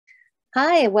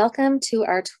Hi, welcome to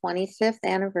our 25th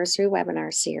anniversary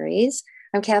webinar series.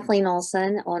 I'm Kathleen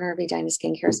Olson, owner of Edina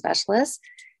Skincare Specialist,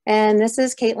 and this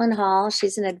is Caitlin Hall.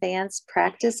 She's an advanced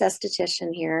practice esthetician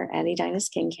here at Edina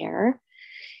Skincare.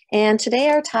 And today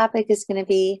our topic is going to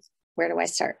be, where do I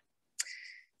start?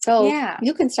 So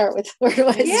you can start with where do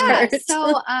I start?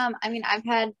 So, I've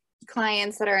had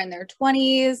clients that are in their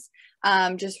 20s,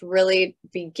 just really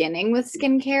beginning with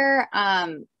skincare,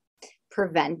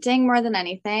 preventing more than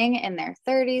anything in their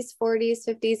 30s, 40s,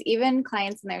 50s, even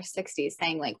clients in their 60s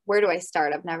saying like, where do I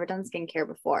start? I've never done skincare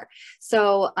before.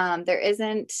 So there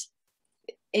isn't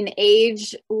an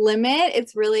age limit.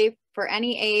 It's really for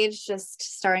any age, just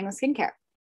starting with skincare.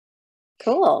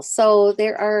 Cool. So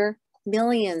there are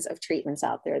millions of treatments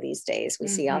out there these days. We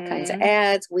see all kinds of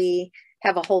ads. We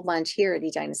have a whole bunch here at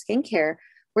Edina Skincare.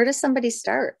 Where does somebody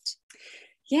start?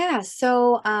 Yeah,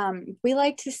 so we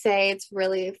like to say it's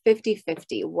really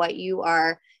 50-50, what you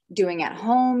are doing at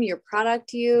home, your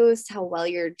product use, how well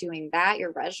you're doing that,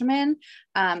 your regimen,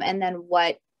 and then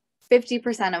what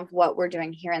 50% of what we're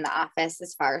doing here in the office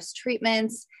as far as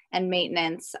treatments and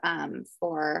maintenance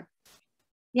for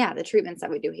the treatments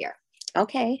that we do here.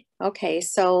 Okay.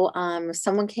 So if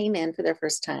someone came in for their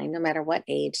first time, no matter what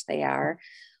age they are,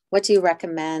 what do you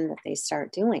recommend that they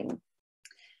start doing?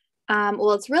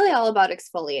 Well, it's really all about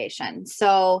exfoliation.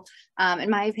 So in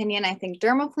my opinion, I think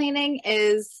dermaplaning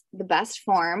is the best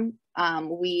form.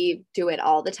 We do it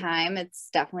all the time. It's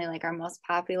definitely like our most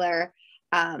popular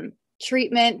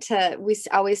treatment. We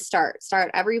always start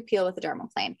every peel with a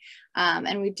dermaplane.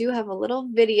 And we do have a little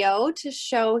video to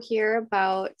show here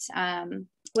about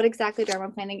what exactly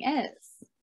dermaplaning is.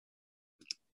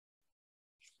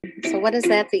 So what is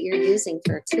that you're using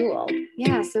for a tool?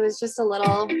 Yeah, so it's just a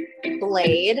little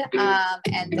blade,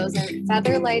 and those are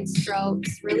feather light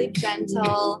strokes, really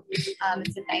gentle.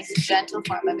 It's a nice gentle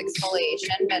form of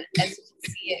exfoliation, but as you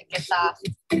can see, it gets off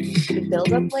the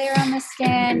buildup layer on the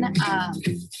skin,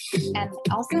 and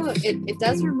also it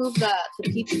does remove the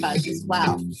peach fuzz as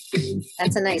well.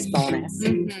 That's a nice bonus.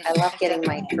 I love getting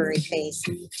my furry face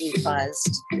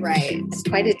defuzzed. Right. It's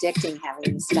quite addicting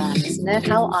having this done, isn't it?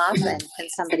 How often can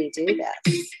somebody do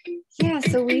this? Yeah,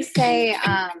 so we say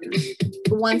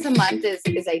once a month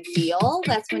is ideal.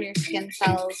 That's when your skin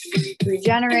cells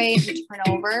regenerate and turn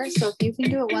over. So if you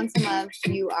can do it once a month,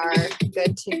 you are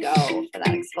good to go for that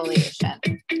exfoliation.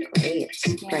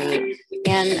 Great.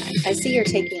 And I see you're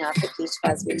taking off the peach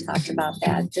fuzz. We talked about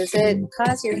that. Does it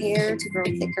cause your hair to grow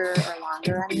thicker or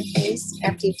longer on your face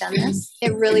after you've done this?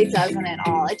 It really doesn't at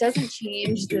all. It doesn't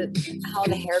change how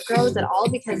the hair grows at all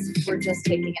because we're just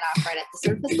taking it off right at the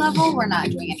surface level. We're not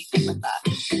doing anything with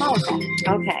the follicle.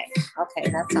 Okay,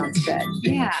 that sounds good.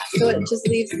 Yeah, so it just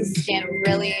leaves the skin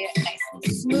really nice and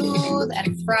smooth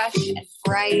and fresh and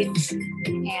bright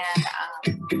and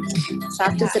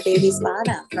soft as a baby's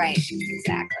bottom. Right,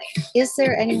 exactly. Is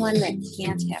there anyone that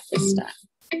can't have this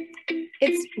done?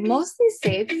 It's mostly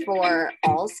safe for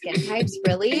all skin types,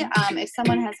 really. If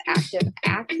someone has active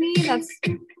acne,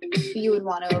 you would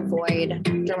want to avoid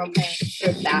dermaplaning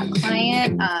for that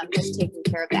client. Just taking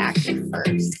care of the acne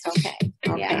first. Okay.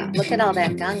 Yeah. Look at all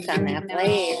that gunk on that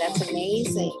blade. That's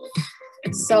amazing.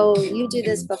 So you do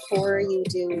this before you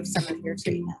do some of your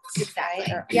treatments?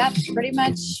 Exactly. Yep, pretty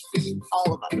much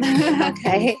all of them.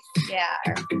 Okay. Yeah.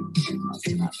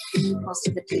 Most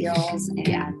of the peels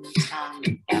and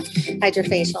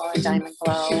hydrofacial and diamond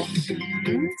glow.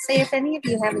 So if any of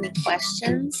you have any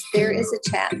questions, there is a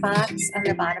chat box on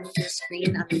the bottom of your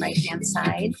screen on the right hand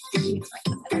side,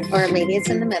 or maybe it's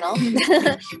in the middle.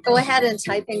 Go ahead and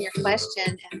type in your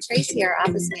question, and Tracy, our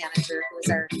office manager, who is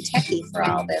our techie for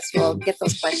all this, will get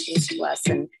those questions to us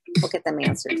and we'll get them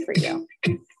answered for you.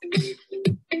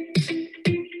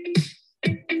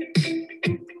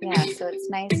 Yeah, so it's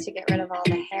nice to get rid of all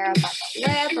the hair up on the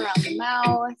lip, around the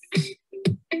mouth.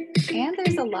 And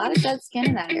there's a lot of dead skin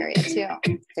in that area too.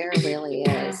 There really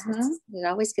is. It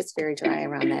always gets very dry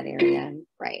around that area.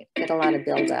 Right. Get a lot of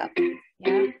buildup.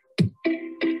 Yeah.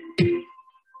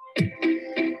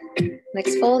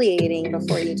 Exfoliating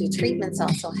before you do treatments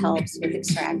also helps with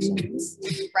extractions.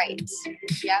 Right.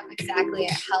 Yep, exactly.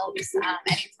 It helps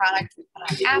any product we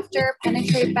put on after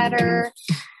penetrate better.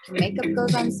 Makeup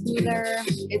goes on smoother.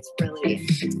 It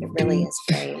really is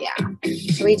great. Yeah.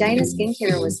 So Edina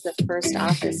Skincare was the first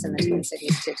office in the Twin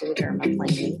Cities to do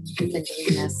dermaplaning. We've been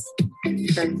doing this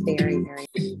for very, very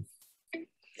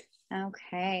long.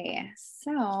 Okay.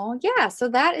 So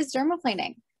that is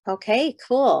dermaplaning. Okay,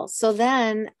 cool. So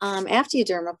then after you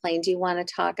dermaplane, do you want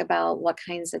to talk about what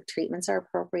kinds of treatments are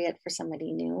appropriate for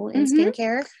somebody new in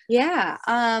skincare? Yeah.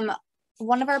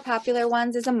 one of our popular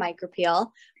ones is a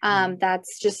micropeel.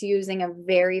 That's just using a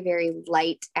very, very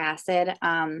light acid.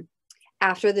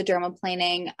 After the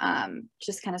dermaplaning,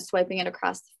 just kind of swiping it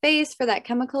across the face for that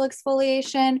chemical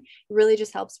exfoliation. It really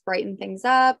just helps brighten things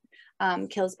up,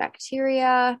 kills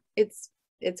bacteria. It's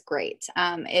great.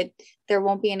 There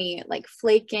won't be any like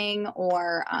flaking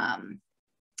or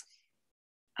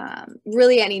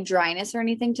really any dryness or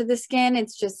anything to the skin.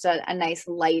 It's just a nice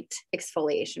light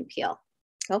exfoliation peel.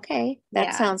 Okay,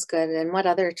 that sounds good. And what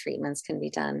other treatments can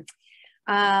be done?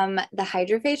 The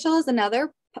hydrofacial is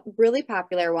another really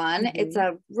popular one. It's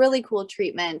a really cool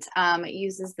treatment. It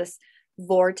uses this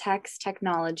vortex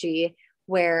technology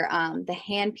where the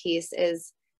handpiece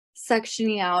is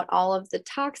suctioning out all of the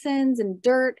toxins and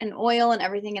dirt and oil and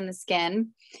everything in the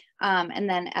skin. And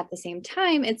then at the same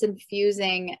time, it's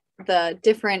infusing the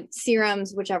different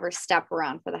serums, whichever step we're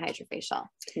on for the hydrofacial.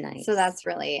 Nice. So that's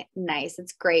really nice.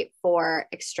 It's great for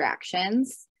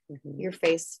extractions. Your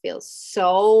face feels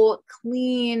so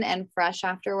clean and fresh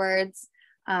afterwards.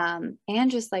 And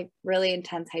just like really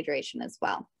intense hydration as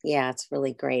well. Yeah, it's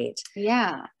really great.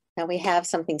 Yeah. Now we have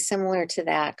something similar to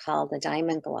that called the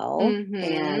Diamond Glow.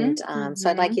 And so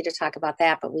I'd like you to talk about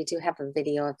that, but we do have a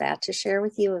video of that to share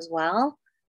with you as well.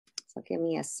 So give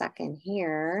me a second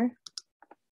here.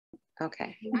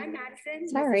 Okay. I'm Madison.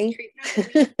 Sorry.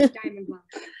 Diamond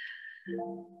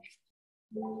Glow.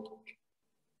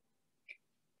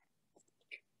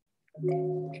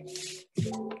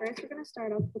 First, we're going to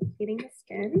start off with cleaning the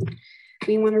skin.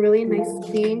 We want a really nice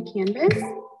clean canvas.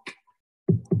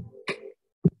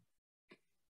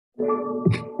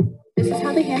 This is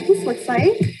how the handpiece looks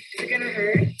like. Is it going to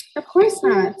hurt? Of course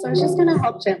not. So it's just going to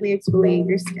help gently exfoliate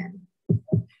your skin.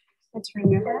 Let's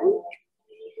turn your head.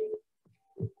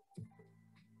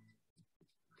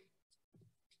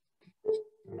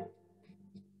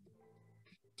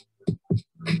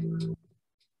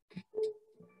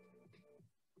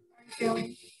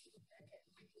 Feeling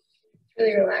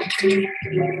really relaxing.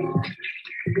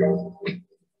 Feels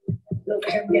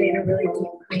like I'm getting a really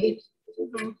deep clean.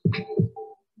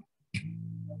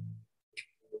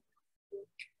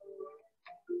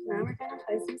 Now we're going to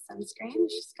apply some sunscreen.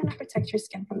 It's just going to protect your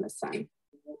skin from the sun.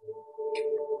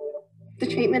 The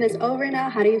treatment is over now.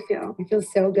 How do you feel? I feel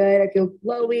so good. I feel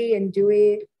glowy and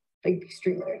dewy, like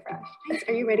extremely refreshed. Nice.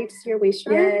 Are you ready to see your waist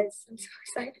dry? Yes, I'm so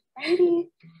excited. Ready?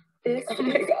 This Oh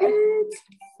my is God.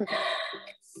 it.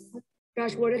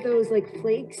 Gosh, what are those like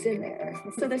flakes in there?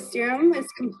 So the serum is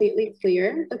completely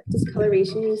clear. The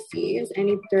discoloration you see is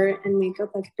any dirt and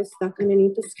makeup that's just stuck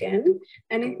underneath the skin.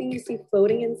 Anything you see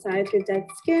floating inside your dead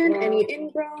skin, any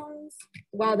ingrowns.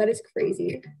 Wow, that is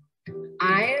crazy.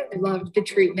 I loved the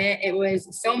treatment. It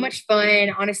was so much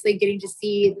fun, honestly, getting to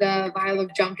see the vial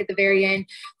of junk at the very end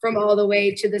from all the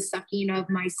way to the sucking of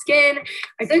my skin.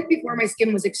 I feel like before my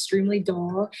skin was extremely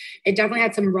dull. It definitely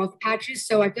had some rough patches.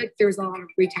 So I feel like there was a lot of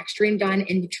retexturing done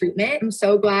in the treatment. I'm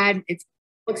so glad it's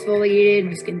exfoliated.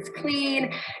 My skin's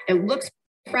clean. It looks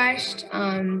fresh.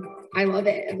 I love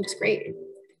it. It looks great.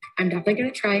 I'm definitely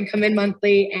going to try and come in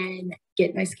monthly and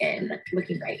get my skin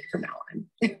looking great from now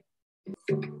on.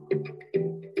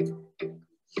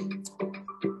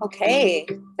 Okay,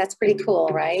 that's pretty cool,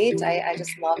 right? I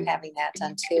just love having that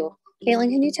done too.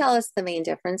 Caitlinn, can you tell us the main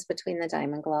difference between the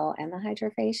Diamond Glow and the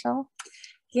hydrofacial?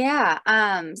 Yeah.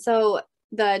 So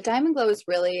the Diamond Glow is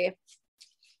really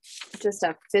just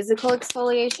a physical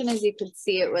exfoliation. As you could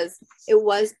see, it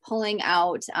was pulling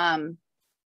out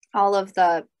all of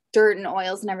the dirt and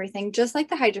oils and everything, just like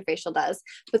the hydrofacial does,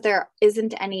 but there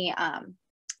isn't any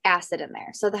acid in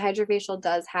there. So the hydrofacial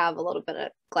does have a little bit of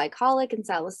glycolic and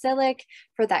salicylic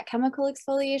for that chemical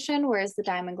exfoliation, whereas the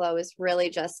Diamond Glow is really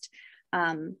just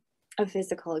a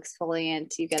physical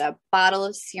exfoliant. You get a bottle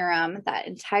of serum. That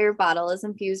entire bottle is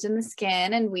infused in the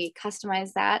skin, and we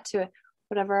customize that to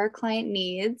whatever our client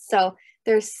needs. So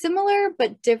they're similar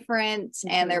but different,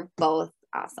 and they're both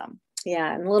awesome.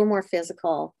 Yeah, and a little more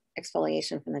physical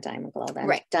exfoliation from the Diamond Glow. Then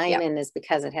Right. Diamond is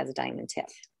because it has a diamond tip.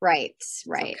 Right.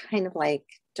 So kind of like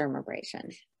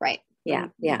dermabrasion. Right. Yeah.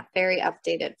 Yeah. Very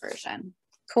updated version.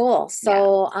 Cool.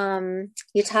 So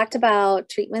you talked about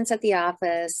treatments at the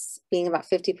office being about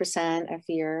 50% of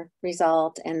your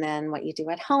result, and then what you do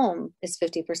at home is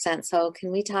 50%. So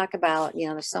can we talk about,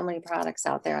 there's so many products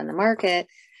out there on the market,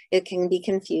 it can be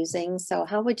confusing. So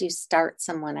how would you start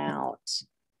someone out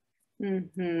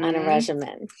on a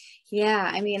regimen? Yeah.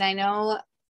 I mean, I know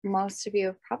most of you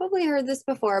have probably heard this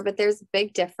before, but there's a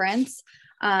big difference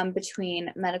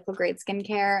between medical grade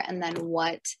skincare and then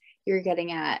what you're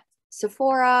getting at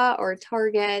Sephora or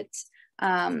Target.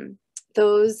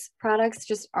 Those products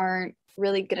just aren't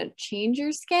really going to change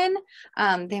your skin.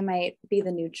 They might be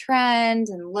the new trend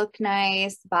and look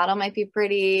nice. The bottle might be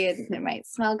pretty and it might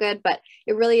smell good, but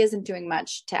it really isn't doing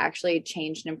much to actually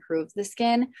change and improve the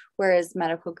skin. Whereas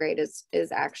medical grade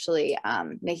is actually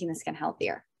making the skin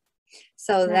healthier.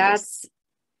 So that's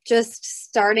just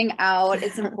starting out.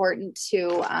 It's important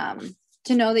to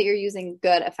know that you're using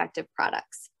good, effective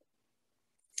products.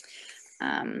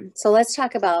 So let's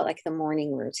talk about like the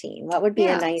morning routine. What would be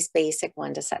a nice basic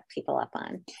one to set people up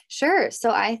on? Sure. So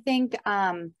I think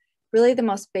really the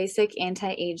most basic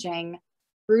anti-aging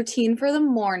routine for the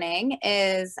morning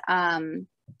is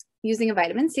using a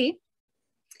vitamin C.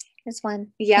 Here's one.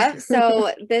 Yeah.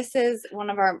 So this is one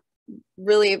of our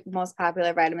really most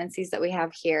popular vitamin C's that we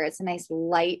have here. It's a nice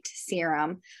light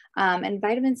serum. And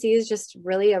vitamin C is just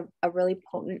really a really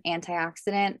potent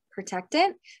antioxidant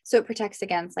protectant. So it protects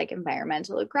against like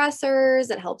environmental aggressors.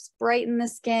 It helps brighten the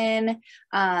skin.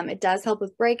 It does help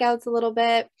with breakouts a little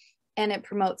bit, and it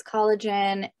promotes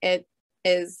collagen.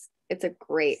 It's a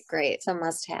great. It's a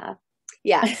must have.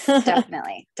 Yes,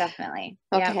 definitely. Definitely.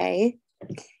 Okay.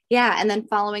 Yep. Yeah. And then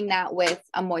following that with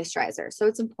a moisturizer. So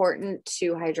it's important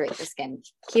to hydrate the skin,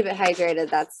 keep it hydrated.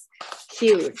 That's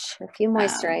huge. A few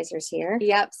moisturizers here.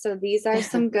 Yep. So these are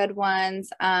some good ones.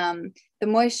 The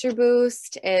Moisture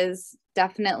Boost is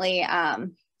definitely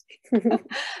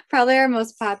probably our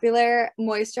most popular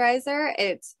moisturizer.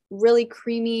 It's really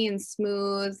creamy and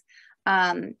smooth.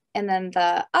 And then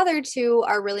the other two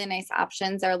are really nice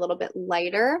options. They're a little bit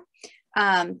lighter.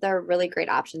 They're really great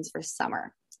options for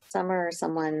summer. Summer or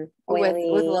someone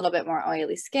oily. With a little bit more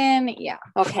oily skin. Yeah.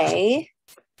 Okay.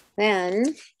 Then.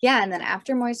 Yeah. And then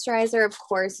after moisturizer, of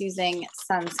course, using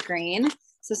sunscreen.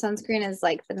 So sunscreen is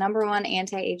like the #1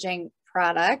 anti-aging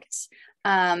product.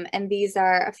 And these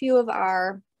are a few of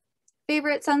our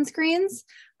favorite sunscreens.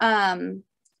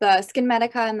 The Skin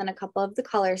Medica, and then a couple of the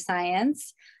Color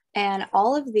Science. And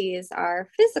all of these are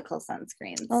physical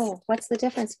sunscreens. Oh, what's the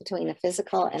difference between a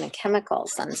physical and a chemical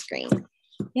sunscreen?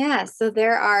 Yeah, so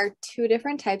there are 2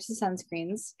 different types of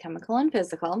sunscreens, chemical and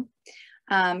physical.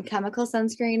 Chemical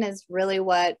sunscreen is really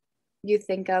what you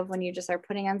think of when you just are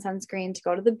putting on sunscreen to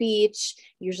go to the beach.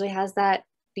 Usually has that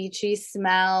beachy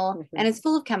smell, and it's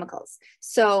full of chemicals.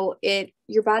 So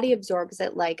your body absorbs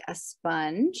it like a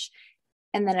sponge,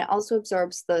 and then it also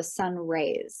absorbs the sun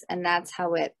rays, and that's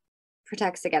how it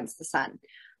protects against the sun.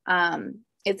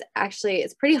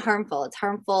 It's pretty harmful. It's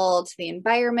harmful to the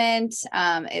environment.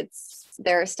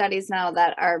 There are studies now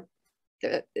that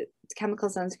the chemical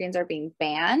sunscreens are being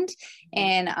banned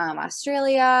in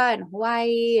Australia and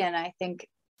Hawaii, and I think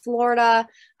Florida,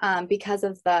 because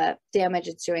of the damage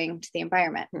it's doing to the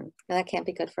environment. And that can't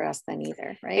be good for us then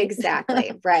either, right?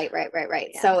 Exactly. Right.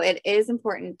 Yeah. So it is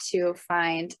important to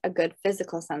find a good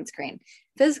physical sunscreen.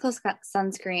 Physical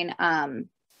sunscreen,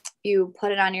 you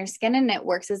put it on your skin and it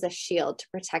works as a shield to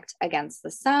protect against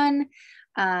the sun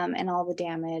and all the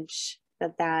damage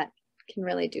that can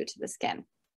really do to the skin.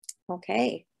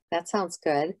 Okay, that sounds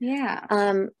good. Yeah.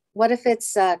 What if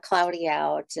it's cloudy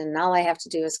out and all I have to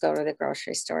do is go to the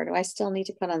grocery store? Do I still need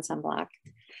to put on sunblock?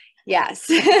 Yes.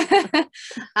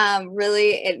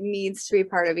 Really, it needs to be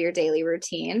part of your daily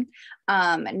routine.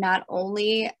 Not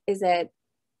only is it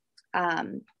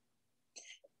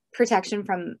protection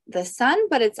from the sun,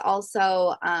 but it's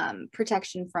also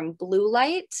protection from blue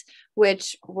light,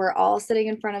 which we're all sitting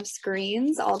in front of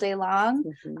screens all day long.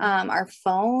 Our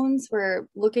phones, we're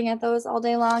looking at those all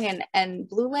day long, and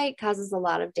blue light causes a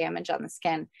lot of damage on the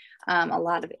skin, a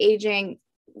lot of aging,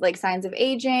 like signs of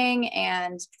aging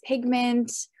and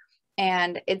pigment,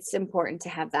 and it's important to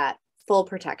have that full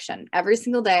protection every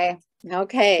single day.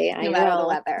 Okay, no matter the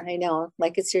weather. I know,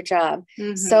 like it's your job.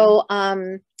 So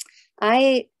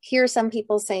I hear some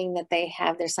people saying that they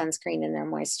have their sunscreen in their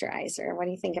moisturizer. What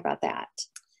do you think about that?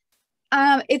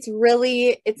 It's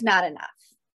not enough.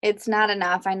 It's not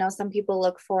enough. I know some people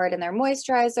look for it in their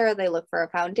moisturizer. They look for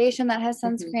a foundation that has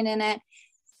sunscreen in it.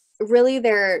 Really,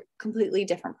 they're completely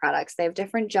different products. They have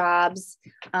different jobs.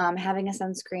 Having a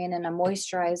sunscreen and a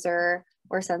moisturizer,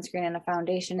 or sunscreen and a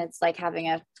foundation, it's like having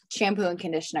a shampoo and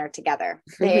conditioner together.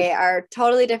 They are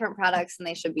totally different products and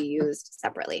they should be used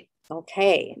separately.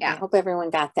 Okay. Yeah. I hope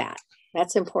everyone got that.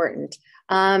 That's important.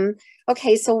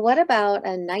 Okay. So what about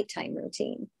a nighttime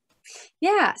routine?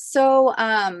 Yeah. So,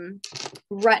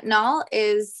 retinol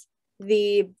is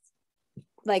the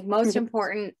most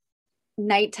important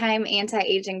nighttime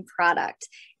anti-aging product.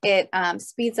 It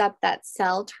speeds up that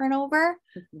cell turnover,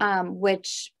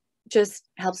 which just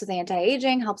helps with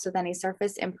anti-aging, helps with any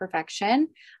surface imperfection.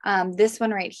 This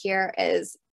one right here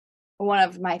is one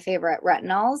of my favorite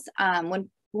retinols.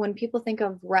 When people think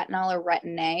of retinol or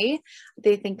Retin-A,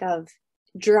 they think of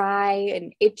dry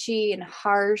and itchy and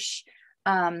harsh.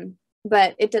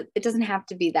 But it doesn't have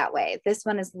to be that way. This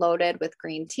one is loaded with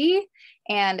green tea,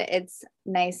 and it's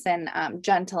nice and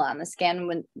gentle on the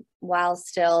skin while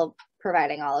still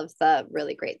providing all of the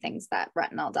really great things that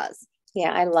retinol does.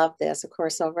 Yeah, I love this. Of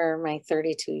course, over my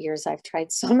 32 years, I've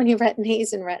tried so many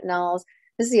Retin-A's and retinols.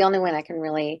 This is the only one I can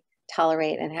really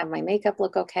tolerate and have my makeup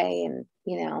look okay. And,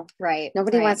 right.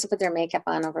 Nobody wants to put their makeup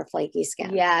on over flaky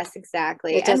skin. Yes,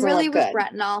 exactly. It doesn't and really look with good.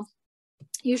 retinol,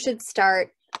 you should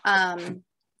start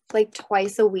like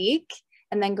twice a week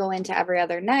and then go into every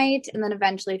other night. And then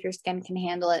eventually, if your skin can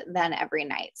handle it, then every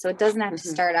night. So it doesn't have to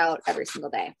start out every single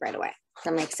day right away.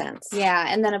 That makes sense. Yeah.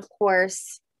 And then of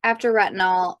course, after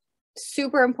retinol,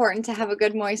 super important to have a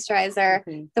good moisturizer.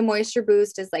 The Moisture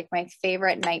Boost is like my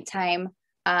favorite nighttime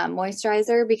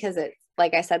moisturizer because it's,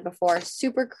 like I said before,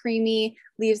 super creamy,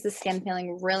 leaves the skin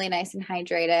feeling really nice and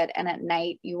hydrated. And at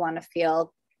night, you want to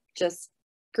feel just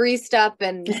greased up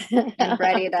and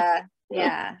ready to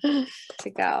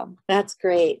go. That's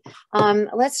great.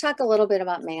 Let's talk a little bit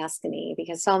about maskne,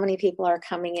 because so many people are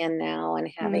coming in now and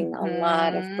having a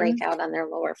lot of breakout on their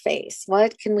lower face.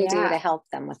 What can we do to help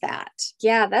them with that?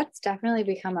 Yeah, that's definitely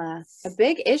become a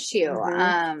big issue.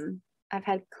 I've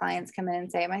had clients come in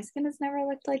and say, my skin has never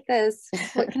looked like this.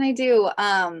 What can I do?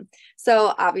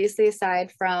 So obviously,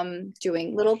 aside from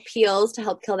doing little peels to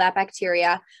help kill that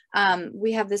bacteria,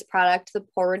 we have this product, the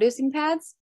pore reducing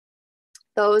pads.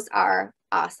 Those are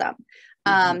awesome.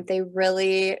 They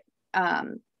really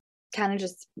kind of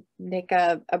just make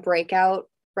a breakout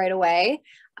right away.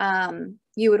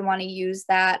 You would want to use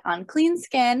that on clean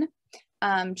skin.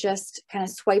 Just kind of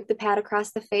swipe the pad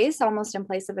across the face, almost in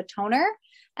place of a toner,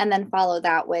 and then follow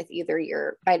that with either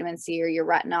your vitamin C or your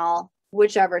retinol,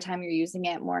 whichever time you're using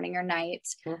it, morning or night.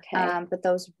 Okay. But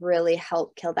those really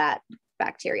help kill that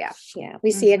bacteria. Yeah,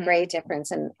 we see a great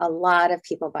difference, and a lot of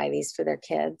people buy these for their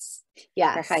kids.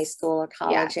 Yeah, their high school or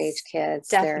college age kids.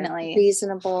 Definitely. They're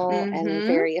reasonable and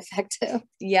very effective.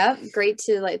 Yep, great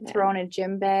to like throw in a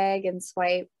gym bag and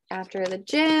swipe after the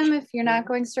gym if you're not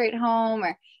going straight home.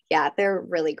 Or they're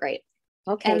really great.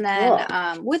 Okay, and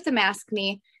then with the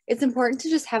maskne, it's important to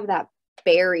just have that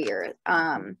barrier,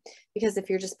 because if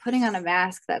you're just putting on a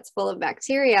mask that's full of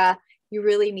bacteria, you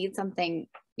really need something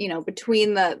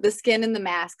between the skin and the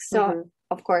mask. So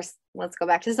of course, let's go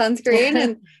back to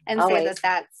sunscreen and say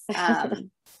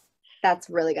that's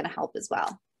really going to help as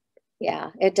well. Yeah,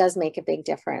 it does make a big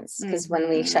difference, because when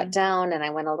we shut down and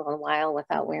I went a little while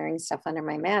without wearing stuff under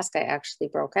my mask, I actually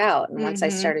broke out. And once I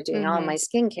started doing all my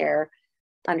skincare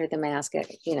under the mask,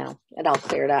 it all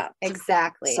cleared up.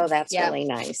 Exactly. So that's really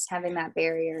nice. Having that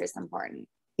barrier is important.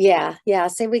 Yeah.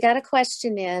 So we got a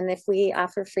question in if we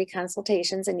offer free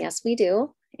consultations, and yes, we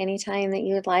do. Anytime that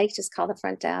you would like, just call the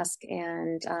front desk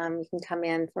and you can come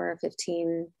in for a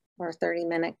 15 or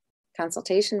 30-minute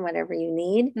consultation, whatever you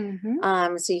need.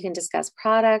 So you can discuss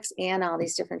products and all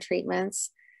these different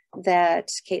treatments that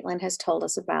Caitlin has told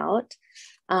us about.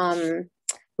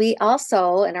 We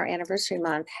also, in our anniversary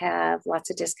month, have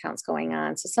lots of discounts going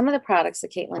on. So some of the products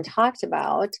that Caitlin talked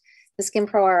about, the Skin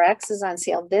Pro RX is on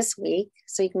sale this week.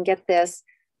 So you can get this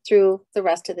through the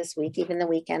rest of this week, even the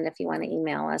weekend, if you want to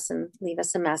email us and leave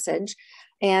us a message.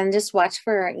 And just watch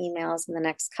for our emails in the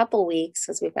next couple weeks,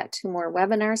 because we've got 2 more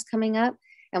webinars coming up,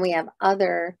 and we have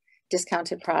other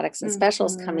discounted products and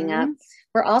specials coming up.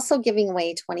 We're also giving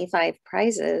away 25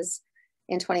 prizes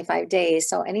in 25 days.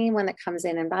 So anyone that comes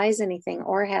in and buys anything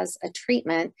or has a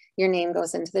treatment, your name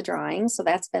goes into the drawing. So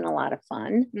that's been a lot of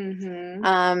fun.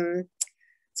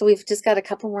 So we've just got a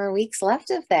couple more weeks left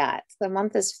of that. The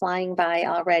month is flying by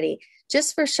already.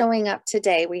 Just for showing up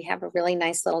today, we have a really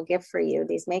nice little gift for you.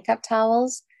 These makeup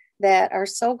towels that are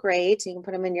so great. You can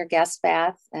put them in your guest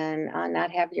bath and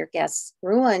not have your guests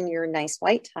ruin your nice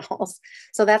white towels.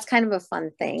 So that's kind of a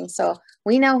fun thing. So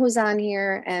we know who's on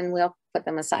here, and we'll put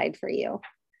them aside for you.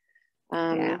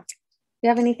 You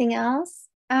have anything else?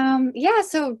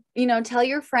 So, tell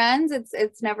your friends,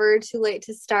 it's never too late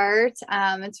to start.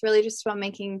 It's really just about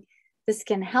making the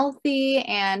skin healthy,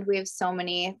 and we have so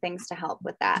many things to help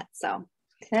with that. So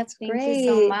that's great. Thank you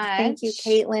so much. Thank you,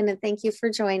 Caitlin, and thank you for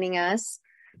joining us.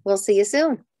 We'll see you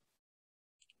soon.